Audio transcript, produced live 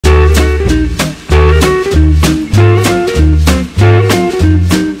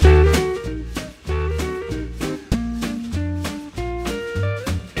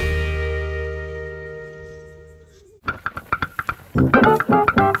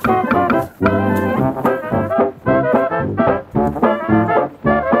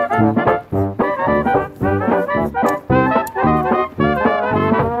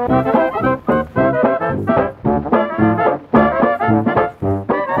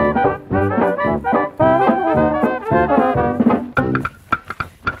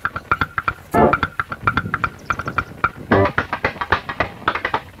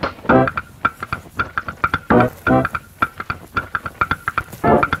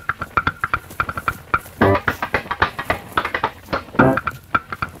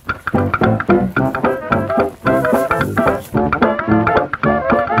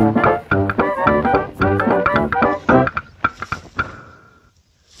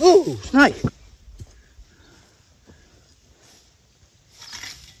Oh, snake.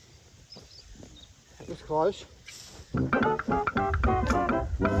 That was close.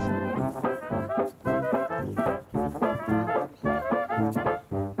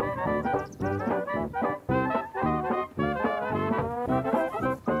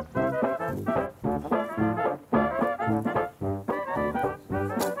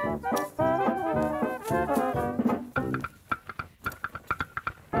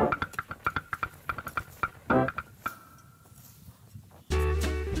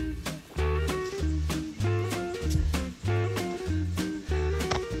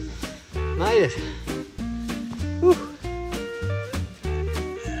 Made it. Whew.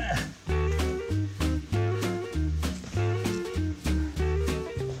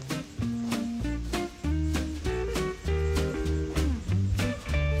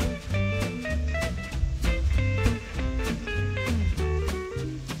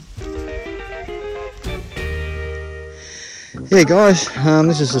 Yeah guys,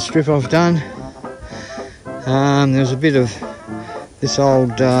 this is the strip I've done. There's a bit of this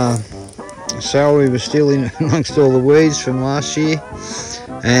old celery was still in amongst all the weeds from last year,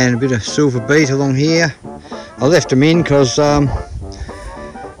 and a bit of silver beet along here. I left them in because we'll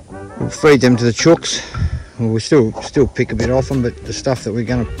feed them to the chooks. Well, we still pick a bit off them, but the stuff that we're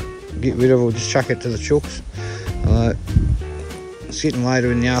going to get rid of, we'll just chuck it to the chooks. It's getting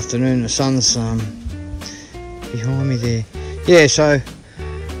later in the afternoon, the sun's behind me there. Yeah, so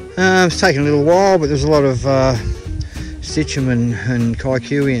it's taken a little while, but there's a lot of stitchum and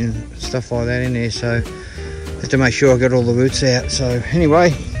kaikui and stuff like that in there, so I have to make sure I got all the roots out. So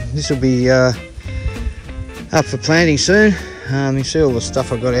anyway, this will be up for planting soon. You can see all the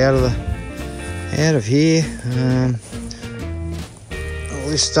stuff I got out of here. All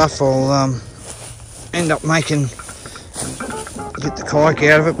this stuff I'll end up making, get the kike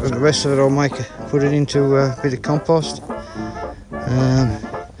out of it, but the rest of it I'll put it into a bit of compost.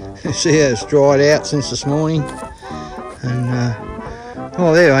 See how it's dried out since this morning, and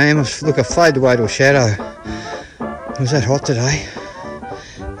oh, there I am. Look, I faded away to a shadow. It was that hot today.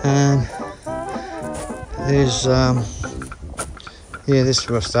 There's yeah, this is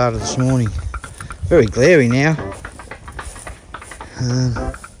where I started this morning. Very glary now.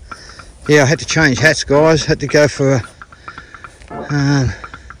 Yeah, I had to change hats, guys. Had to go for I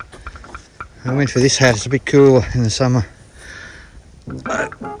went for this hat. It's a bit cooler in the summer.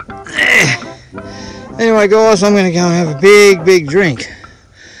 Anyway guys, I'm going to go and have a big drink,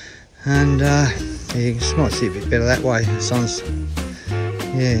 and yeah, you might see a bit better that way. The sun's,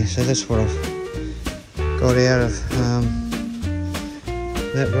 yeah, so that's what I've got out of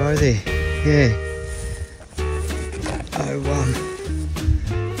that row there. Yeah. Oh,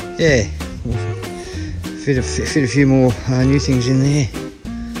 yeah, fit a few more new things in there.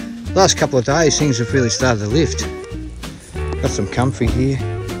 Last couple of days things have really started to lift. Got some comfy here.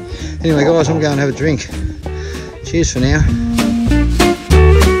 Anyway guys, I'm going to have a drink. Cheers for now.